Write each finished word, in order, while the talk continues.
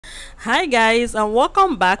Hi guys, and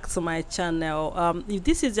welcome back to my channel. If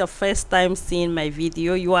this is your first time seeing my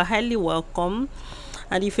video, you are highly welcome.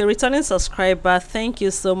 And if you're a returning subscriber, thank you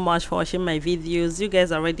so much for watching my videos. You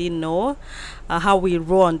guys already know how we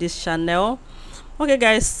roll on this channel. Okay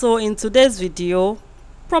guys, so in today's video,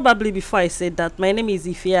 probably before I say that, my name is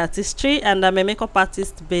Ife Artistry and I'm a makeup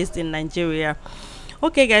artist based in Nigeria.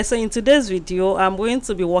 Okay guys, so in today's video I'm going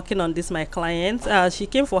to be working on this my client. She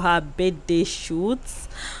came for her birthday shoot,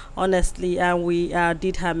 honestly, and we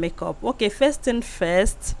did her makeup. Okay, first thing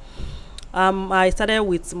first, I started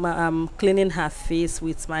with my, cleaning her face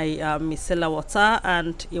with my micellar water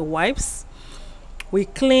and a wipes. We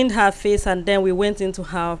cleaned her face and then we went into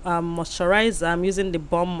her moisturizer. I'm using the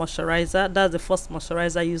Balm moisturizer. That's the first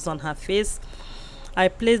moisturizer I used on her face. I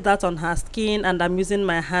placed that on her skin and I'm using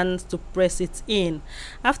my hands to press it in.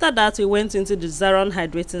 After that, we went into the Zaron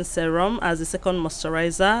hydrating serum as the second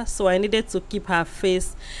moisturizer. So I needed to keep her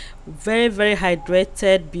face very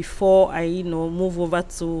hydrated before I move over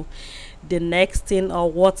to the next thing or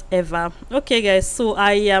whatever. Okay guys, so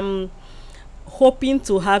I am hoping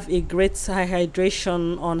to have a great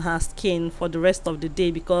hydration on her skin for the rest of the day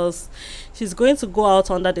because she's going to go out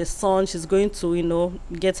under the sun. She's going to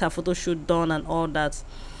get her photo shoot done and all that.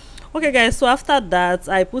 Okay guys, so after that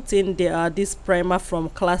I put in the this primer from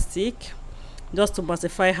Classic just to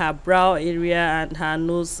mattify her brow area and her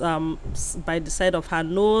nose, by the side of her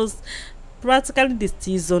nose, practically the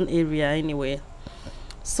T-zone area anyway.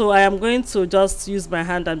 So I am going to just use my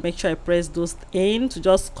hand and make sure I press those in to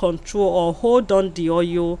just control or hold on the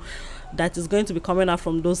oil that is going to be coming out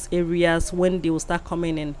from those areas when they will start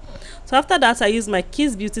coming in. So after that, I use my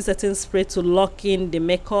Kiss Beauty setting spray to lock in the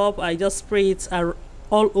makeup. I just spray it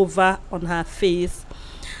all over on her face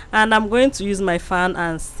and I'm going to use my fan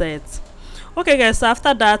and set. Okay guys, so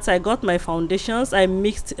after that I got my foundations. I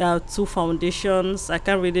mixed two foundations. I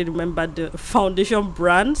can't really remember the foundation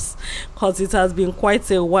brands because it has been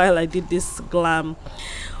quite a while I did this glam.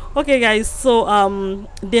 Okay guys, so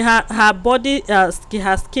her body, her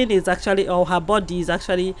skin is actually, or her body is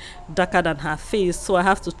actually darker than her face, so I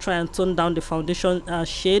have to try and tone down the foundation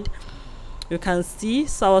shade. You can see,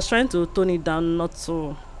 so I was trying to tone it down not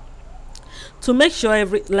to make sure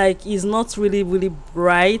is not really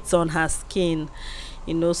bright on her skin,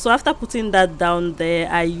 so after putting that down there,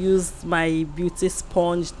 I used my beauty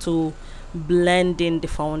sponge to blend in the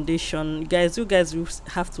foundation. Guys, you guys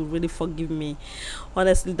have to really forgive me,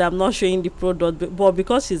 honestly, that I'm not showing the product, but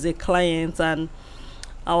because she's a client and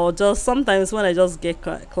I'll just sometimes when I just get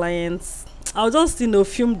clients, I'll just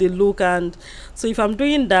film the look, and so if I'm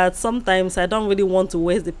doing that, sometimes I don't really want to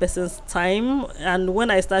waste the person's time, and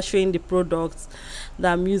when I start showing the products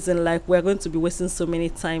that I'm using, like, we're going to be wasting so many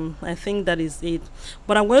time. I think that is it,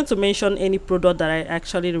 but I'm going to mention any product that I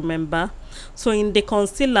actually remember. So in the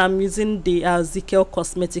concealer, I'm using the Zikel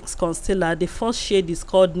Cosmetics concealer. The first shade is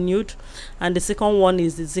called Nude and the second one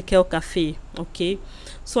is the Zikel Cafe. Okay,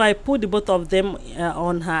 so I put the both of them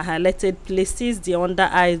on her highlighted places, the under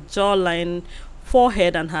eye, jawline,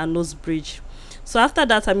 forehead and her nose bridge. So after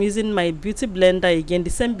that, I'm using my beauty blender again, the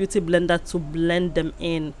same beauty blender, to blend them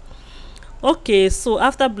in. Okay, so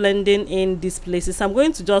after blending in these places, I'm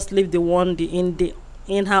going to just leave the one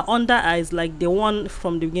in her under eyes, like the one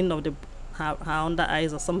from the beginning of her under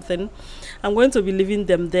eyes or something. I'm going to be leaving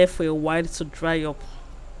them there for a while to dry up.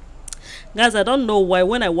 Guys, I don't know why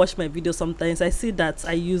when I watch my video, sometimes I see that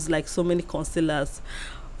I use like so many concealers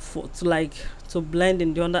to blend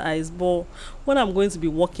in the under eyes, but when I'm going to be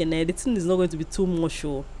working, editing is not going to be too much.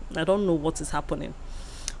 I don't know what is happening,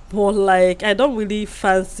 but like I don't really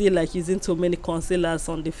fancy like using too many concealers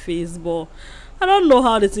on the face. But I don't know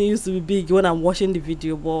how the thing used to be big when I'm watching the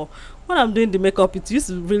video, but when I'm doing the makeup, it used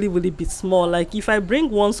to really be small. Like if I bring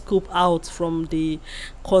one scoop out from the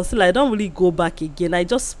concealer, I don't really go back again. I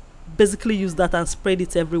just basically use that and spread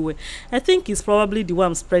it everywhere. I think it's probably the way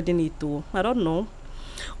I'm spreading it to. I don't know.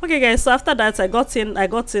 Okay guys, so after that I got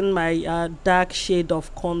in my dark shade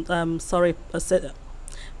of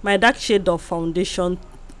my dark shade of foundation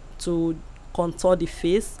to contour the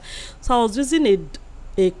face. So I was using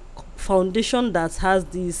a foundation that has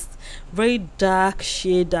this very dark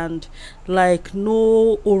shade and like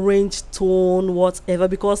no orange tone whatever,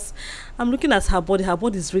 because I'm looking at her body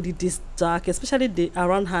is really this dark, especially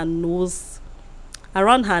around her nose,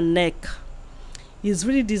 around her neck is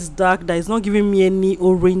really this dark that is not giving me any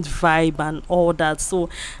orange vibe and all that. So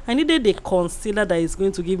I needed a concealer that is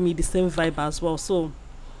going to give me the same vibe as well. So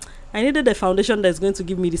I needed a foundation that is going to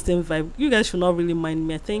give me the same vibe. You guys should not really mind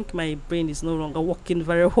me. I think my brain is no longer working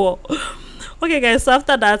very well. Okay guys, so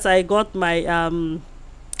after that I got my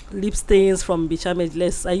lip stains from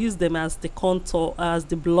Becharmageless. I use them as the contour, as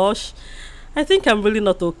the blush. I think I'm really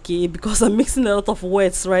not okay because I'm mixing a lot of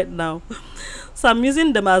words right now. So I'm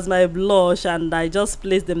using them as my blush, and I just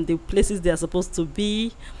place them the places they are supposed to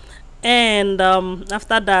be. And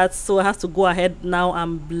after that, so I have to go ahead now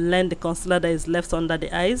and blend the concealer that is left under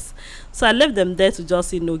the eyes. So I left them there to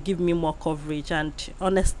just, you know, give me more coverage. And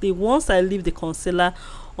honestly, once I leave the concealer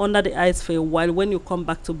under the eyes for a while, when you come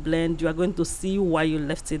back to blend, you are going to see why you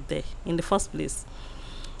left it there in the first place.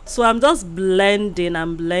 So I'm just blending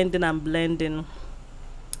and blending and blending.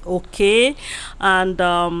 Okay, and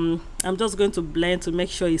I'm just going to blend to make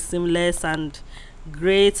sure it's seamless and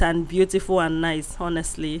great and beautiful and nice,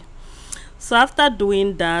 honestly. So after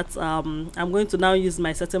doing that, I'm going to now use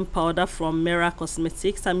my setting powder from Merak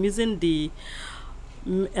Cosmetics. I'm using the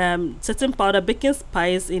setting powder Baking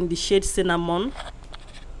Spice in the shade Cinnamon.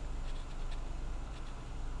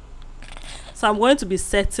 So I'm going to be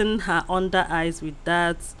setting her under eyes with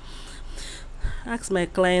that. Ask my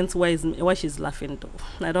client why she's laughing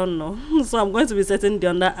though. I don't know. So I'm going to be setting the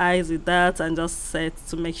under eyes with that and just set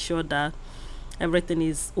to make sure that everything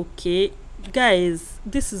is okay. Guys,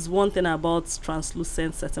 this is one thing about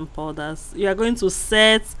translucent setting powders. You are going to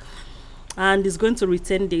set and it's going to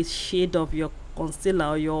retain the shade of your concealer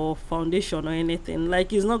or your foundation or anything.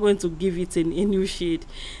 Like, it's not going to give it a new shade.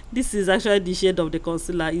 This is actually the shade of the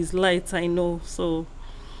concealer. It's light, I know. So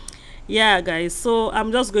yeah guys, so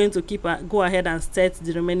I'm just going to go ahead and set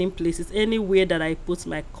the remaining places. Anywhere that I put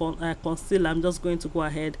my concealer, I'm just going to go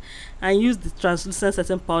ahead and use the translucent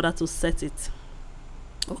setting powder to set it.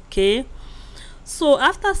 Okay, so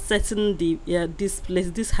after setting the these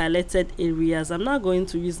highlighted areas, I'm now going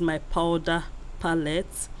to use my powder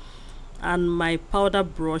palette and my powder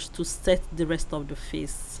brush to set the rest of the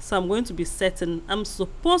face. So I'm going to be setting, I'm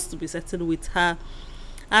supposed to be setting with her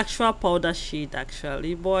actual powder shade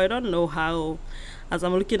actually, but I don't know how. As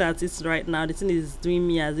I'm looking at it right now, the thing is doing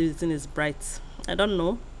me as if the thing is bright. I don't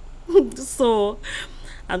know. So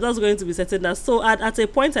I'm just going to be setting that. So at a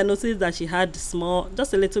point I noticed that she had just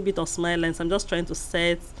a little bit of smile lines. I'm just trying to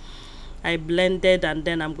set. I blended and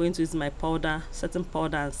then I'm going to use my setting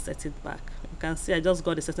powder and set it back. You can see I just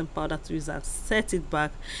got the setting powder to use and set it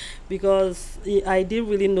back because I didn't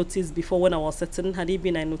really notice before when I was setting. Had it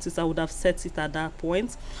been I noticed, I would have set it at that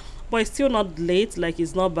point, but it's still not late. Like,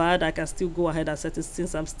 it's not bad. I can still go ahead and set it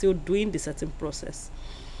since I'm still doing the setting process.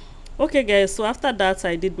 Okay guys, so after that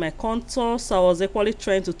I did my contour. So I was equally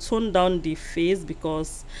trying to tone down the face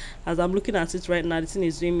because as I'm looking at it right now, the thing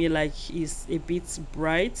is doing me like it's a bit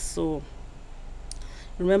bright. So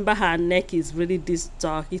remember, her neck is really this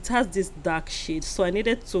dark. It has this dark shade, so I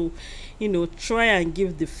needed to, you know, try and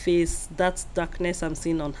give the face that darkness I'm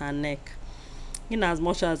seeing on her neck, in as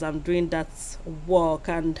much as I'm doing that work.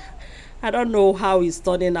 And I don't know how it's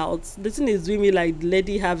turning out. The thing is doing me like the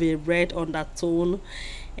lady have a red undertone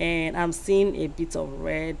and I'm seeing a bit of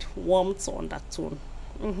red warmth undertone.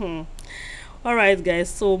 All right guys,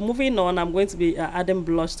 so moving on, I'm going to be adding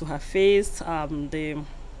blush to her face. I'm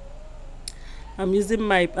using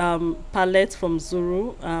my palette from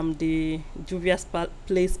Zulu, the Juvias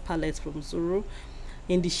Place palette from Zulu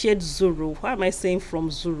in the shade Zulu. Why am I saying from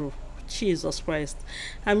Zulu? Jesus Christ.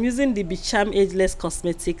 I'm using the Becharmageless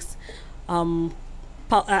Cosmetics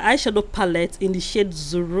eyeshadow palette in the shade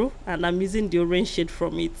Zulu, and I'm using the orange shade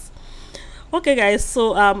from it. Okay guys,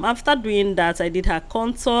 so after doing that, I did her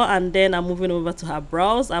contour and then I'm moving over to her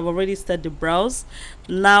brows. I've already set the brows.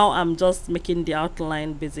 Now I'm just making the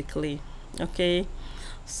outline basically. Okay,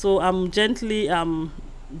 so I'm gently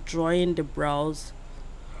drawing the brows.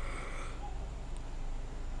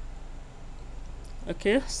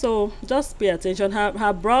 Okay, so just pay attention.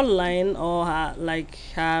 Her brow line, or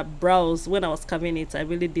her brows, when I was carving it, I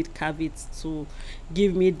really did carve it to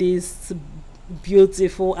give me this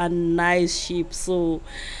beautiful and nice shape. So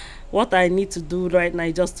what I need to do right now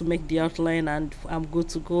is just to make the outline and I'm good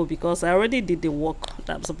to go because I already did the work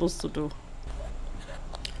that I'm supposed to do.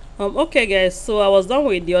 Okay guys, so I was done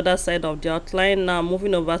with the other side of the outline. Now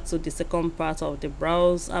moving over to the second part of the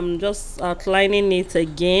brows. I'm just outlining it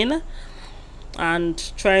again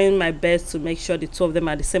and trying my best to make sure the two of them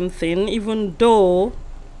are the same thing, even though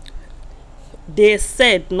they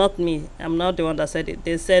said, not me, I'm not the one that said it,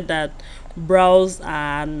 they said that brows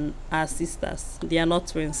are sisters, they are not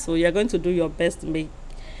twins. So you're going to do your best to make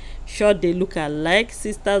sure they look alike.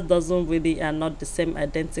 Sisters doesn't really are not the same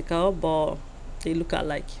identical, but they look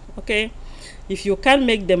alike. Okay, if you can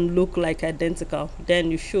make them look like identical,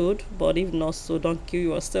 then you should, but if not, so don't kill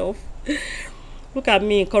yourself. Look at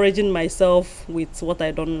me encouraging myself with what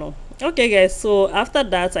I don't know. Okay guys, so after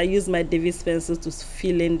that I use my Davis pencil to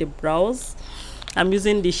fill in the brows. I'm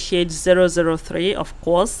using the shade 003, of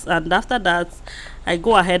course, and after that I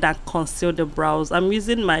go ahead and conceal the brows. I'm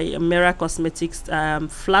using my Merak Cosmetics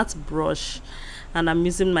flat brush, and I'm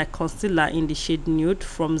using my concealer in the shade Nude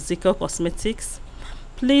from Zikel Cosmetics.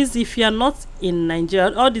 Please, if you are not in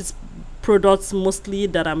Nigeria, all these products mostly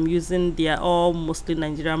that I'm using, they are all mostly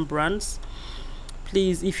Nigerian brands.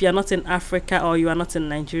 Please, if you are not in Africa or you are not in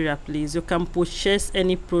Nigeria, please, you can purchase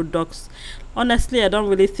any products. Honestly, I don't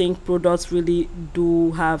really think products really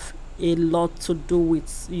do have a lot to do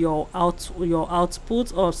with your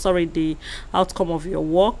output, or sorry, the outcome of your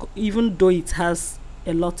work, even though it has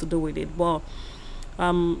a lot to do with it. But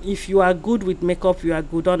if you are good with makeup, you are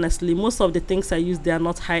good. Honestly, most of the things I use, they are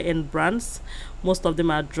not high-end brands. Most of them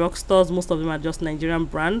are drugstores, most of them are just Nigerian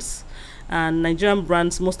brands, and Nigerian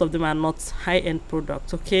brands, most of them are not high-end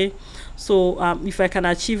products. Okay, so if I can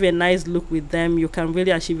achieve a nice look with them, you can really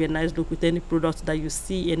achieve a nice look with any product that you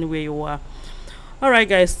see anywhere you are. Alright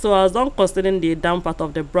guys, so I was done concealing the down part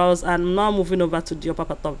of the brows, and now moving over to the upper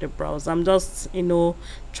part of the brows. I'm just, you know,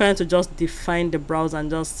 trying to just define the brows and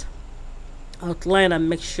just outline and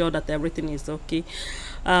make sure that everything is okay.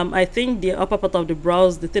 I think the upper part of the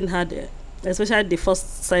brows, the thing had, especially the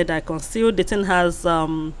first side I concealed, the thing has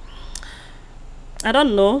I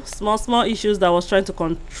don't know, small issues that I was trying to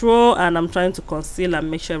control, and I'm trying to conceal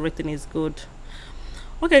and make sure everything is good.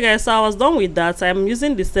 Okay guys, so I was done with that. I'm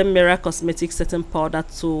using the same Merak Cosmetics setting powder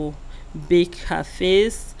to bake her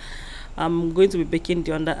face. I'm going to be baking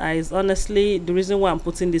the under eyes. Honestly, the reason why I'm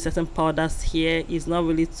putting the setting powders here is not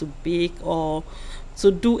really to bake or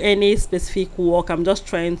to do any specific work. I'm just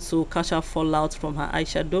trying to catch her fallout from her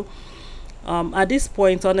eyeshadow. At this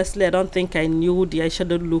point, honestly, I don't think I knew the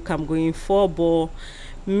eyeshadow look I'm going for, but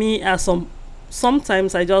me, as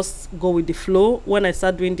sometimes I just go with the flow. When I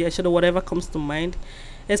start doing the eyeshadow, whatever comes to mind,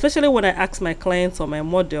 especially when I ask my clients or my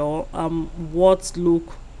model what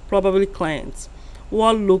look, probably clients,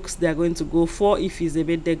 what looks they're going to go for, if it's a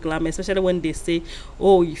bit de glam, especially when they say,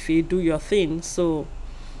 oh, if you do your thing. So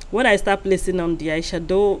when I start placing on the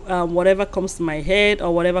eyeshadow, whatever comes to my head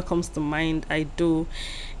or whatever comes to mind, I do.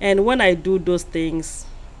 And when I do those things,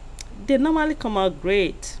 they normally come out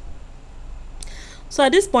great. So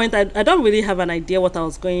at this point, I don't really have an idea what I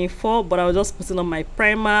was going for, but I was just putting on my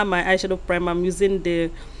primer, my eyeshadow primer. I'm using the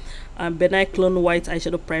Benign Clone White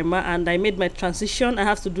eyeshadow primer, and I made my transition. I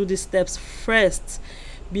have to do these steps first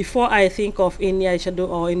before I think of any eyeshadow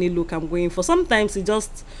or any look I'm going for. Sometimes it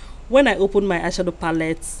just, when I open my eyeshadow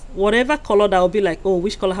palette, whatever color, that will be like, oh,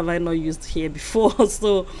 which color have I not used here before?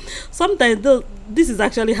 So sometimes this is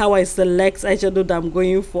actually how I select eyeshadow that I'm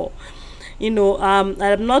going for. You know,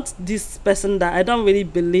 I'm not this person that I don't really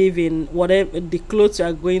believe in whatever the clothes you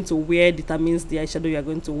are going to wear determines the eyeshadow you are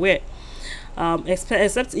going to wear.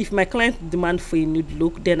 Except if my client demands for a nude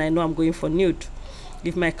look, then I know I'm going for nude.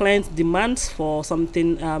 If my client demands for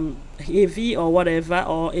something heavy or whatever,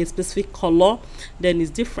 or a specific color, then it's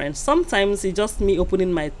different. Sometimes it's just me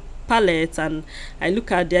opening my palette and I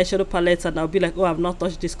look at the eyeshadow palette and I'll be like, oh, I've not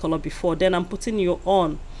touched this color before, then I'm putting you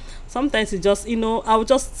on. Sometimes it's just, you know, I'll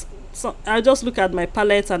just look at my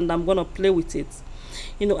palette and I'm gonna play with it.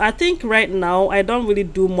 You know, I think right now I don't really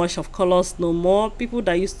do much of colors no more. People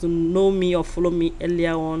that used to know me or follow me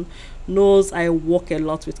earlier on knows I work a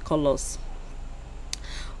lot with colors.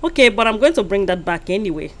 Okay, but I'm going to bring that back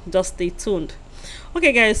anyway, just stay tuned.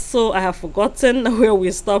 Okay guys, so I have forgotten where we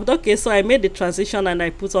stopped. Okay, so I made the transition and I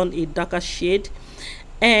put on a darker shade,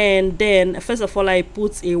 and then first of all I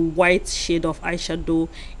put a white shade of eyeshadow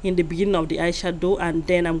in the beginning of the eyeshadow, and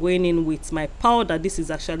then I'm going in with my powder. This is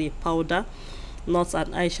actually a powder, not an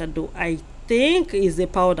eyeshadow. I think is a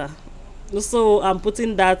powder, so I'm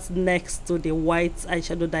putting that next to the white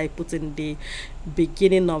eyeshadow that I put in the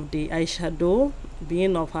beginning of the eyeshadow,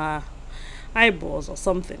 beginning of her eyeballs or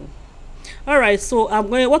something. All right, so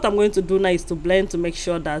what I'm going to do now is to blend to make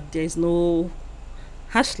sure that there is no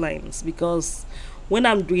harsh lines, because when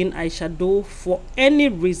I'm doing eyeshadow, for any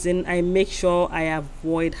reason, I make sure I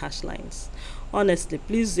avoid harsh lines. Honestly,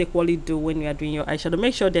 please equally do when you are doing your eyeshadow.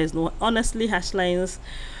 Make sure there's no, honestly, harsh lines.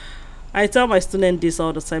 I tell my students this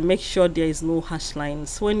all the time. Make sure there is no harsh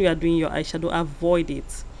lines when you are doing your eyeshadow. Avoid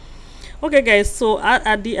it. Okay guys, so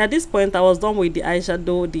at this point I was done with the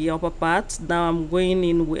eyeshadow, the upper part. Now I'm going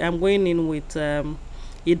in with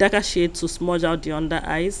a darker shade to smudge out the under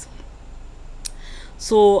eyes.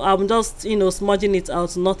 So I'm just, you know, smudging it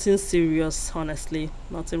out, nothing serious, honestly,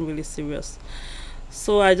 nothing really serious.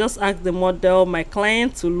 So I just asked the model, my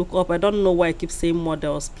client, to look up. I don't know why I keep saying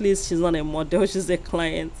models. Please, she's not a model, she's a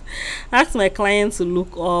client. I asked my client to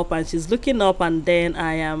look up, and she's looking up, and then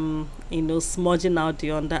I am, you know, smudging out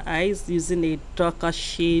the under eyes using a darker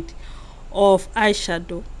shade of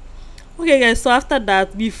eyeshadow. Okay guys, so after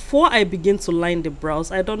that, before I begin to line the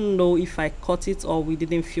brows, I don't know if I cut it or we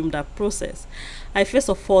didn't film that process. I first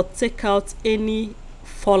of all take out any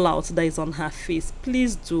fallout that is on her face.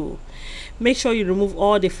 Please do make sure you remove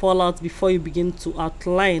all the fallout before you begin to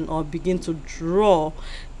outline or begin to draw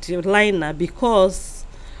the liner, because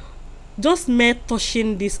just mere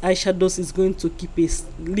touching these eyeshadows is going to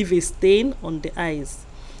leave a stain on the eyes,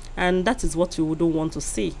 and that is what you wouldn't want to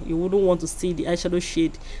see. You wouldn't want to see the eyeshadow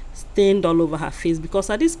shade stained all over her face, because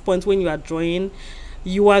at this point when you are drawing,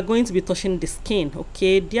 you are going to be touching the skin,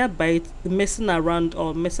 okay, thereby messing around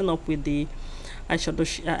or messing up with the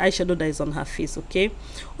eyeshadow that is on her face. Okay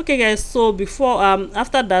guys, so before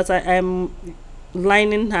after that, I am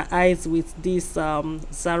lining her eyes with this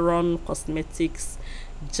Zaron Cosmetics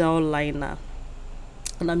gel liner,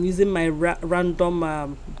 and I'm using my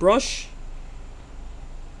random brush.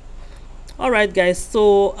 Alright guys,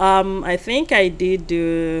 so I think I did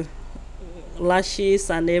the lashes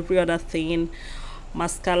and every other thing,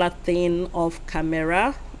 mascara thing off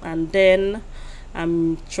camera, and then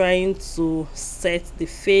I'm trying to set the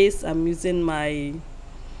face. I'm using my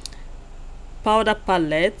powder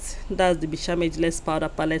palette, that's the Becharmageless powder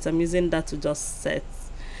palette. I'm using that to just set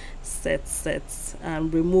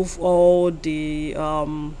and remove all the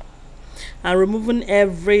I'm removing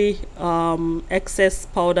every excess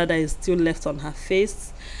powder that is still left on her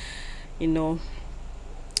face, you know.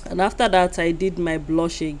 And after that, I did my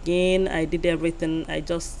blush again. I did everything. I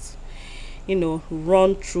just, you know,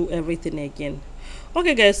 run through everything again.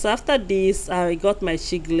 Okay guys, so after this, I got my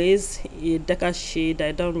cheek glaze, a darker shade.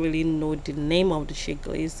 I don't really know the name of the cheek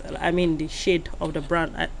glaze, I mean the shade of the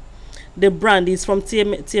brand. The brand is from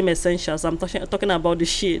TM Essentials. I'm talking about the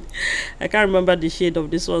shade. I can't remember the shade of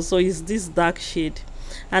this one, so it's this dark shade.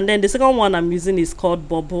 And then the second one I'm using is called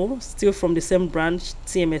Bubble, still from the same brand,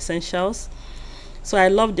 TM Essentials. So I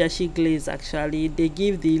love their cheek glaze. Actually, they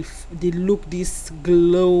give the look this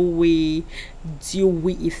glowy,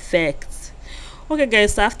 dewy effect. Okay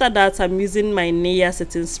guys, so after that, I'm using my nail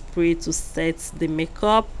setting spray to set the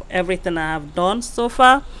makeup. Everything I have done so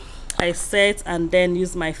far, I set and then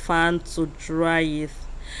use my fan to dry it.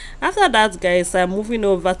 After that guys, I'm moving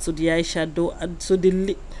over to the eyeshadow and to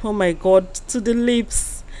the oh my god, to the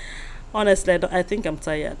lips. Honestly, I think I'm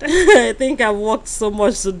tired. I think I've worked so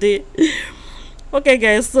much today. Okay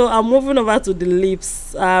guys, so I'm moving over to the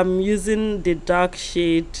lips. I'm using the dark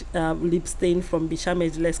shade lip stain from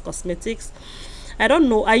Becharmageless Cosmetics. I don't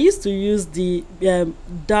know, I used to use the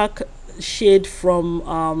dark shade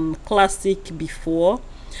from Classic before,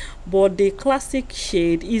 but the Classic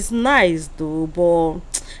shade is nice though, but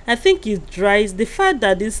I think it dries. The fact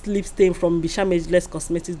that this lip stain from Becharmageless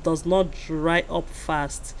Cosmetics does not dry up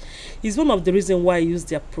fast is one of the reasons why I use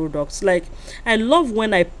their products. Like, I love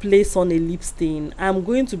when I place on a lip stain, I'm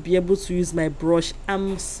going to be able to use my brush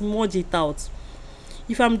and smudge it out.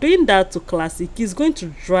 If I'm doing that to Classic, it's going to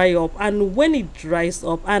dry up, and when it dries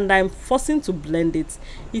up and I'm forcing to blend it,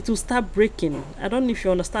 it will start breaking. I don't know if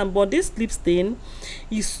you understand, but this lip stain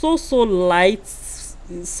is so light,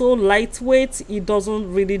 so lightweight. It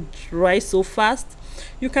doesn't really dry so fast.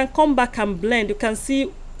 You can come back and blend. You can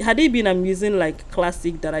see, had it been I'm using like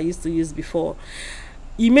Classic that I used to use before,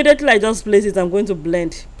 immediately I just place it, I'm going to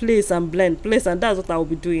blend, place and blend, place, and that's what I will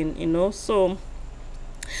be doing, you know. So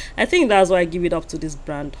I think that's why I give it up to this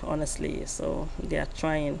brand, honestly. So they are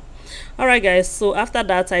trying. Alright guys, so after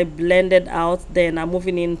that I blended out. Then I'm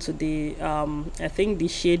moving into the I think the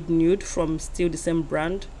shade Nude from still the same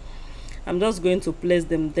brand. I'm just going to place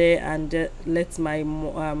them there and let my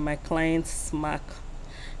my client smack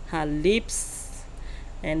her lips,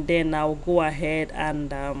 and then I'll go ahead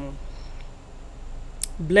and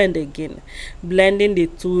blend again, blending the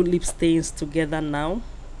two lip stains together now,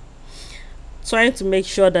 trying to make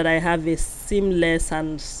sure that I have a seamless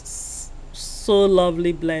and so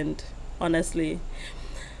lovely blend, honestly.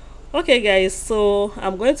 Okay guys, so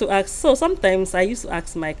I'm going to ask, so sometimes I used to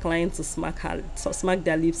ask my clients to smack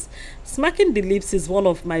their lips. Smacking the lips is one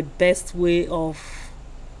of my best way of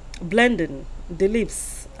blending the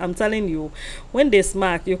lips. I'm telling you, when they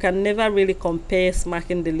smack, you can never really compare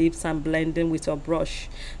smacking the lips and blending with your brush.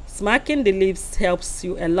 Smacking the lips helps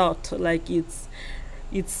you a lot. Like, it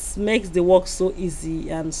makes the work so easy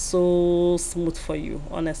and so smooth for you,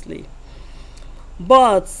 honestly.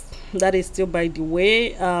 But that is still by the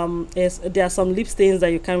way. There are some lip stains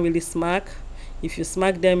that you can't really smack. If you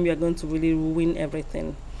smack them, you're going to really ruin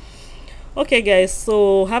everything. Okay guys,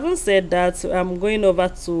 so having said that, I'm going over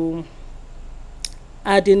to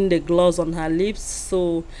adding the gloss on her lips.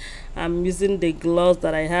 So I'm using the gloss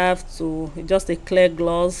that I have, to just a clear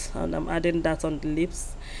gloss, and I'm adding that on the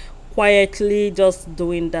lips. quietly just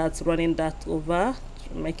doing that, running that over,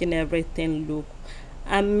 making everything look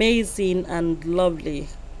amazing and lovely,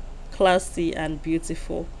 classy and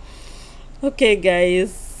beautiful. Okay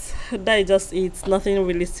guys, that is just it. Nothing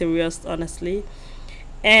really serious, honestly.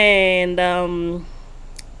 And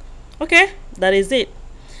okay, that is it.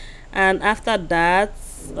 And after that,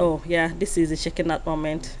 oh yeah, this is a checking out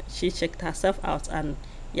moment. She checked herself out, and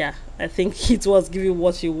yeah, I think it was giving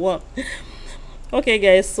what she want. Okay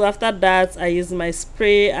guys, so after that I used my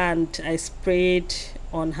spray and I sprayed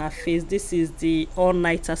on her face. This is the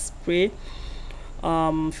all-nighter spray,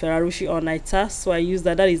 Ferrarucci all-nighter. So I used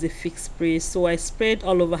that. That is a fixed spray. So I sprayed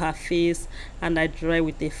all over her face and I dry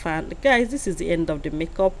with a fan. Guys, this is the end of the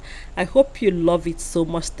makeup. I hope you love it so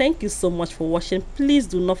much. Thank you so much for watching. Please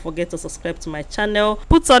do not forget to subscribe to my channel.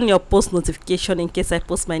 Put on your post notification in case I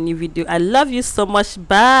post my new video. I love you so much.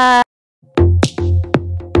 Bye.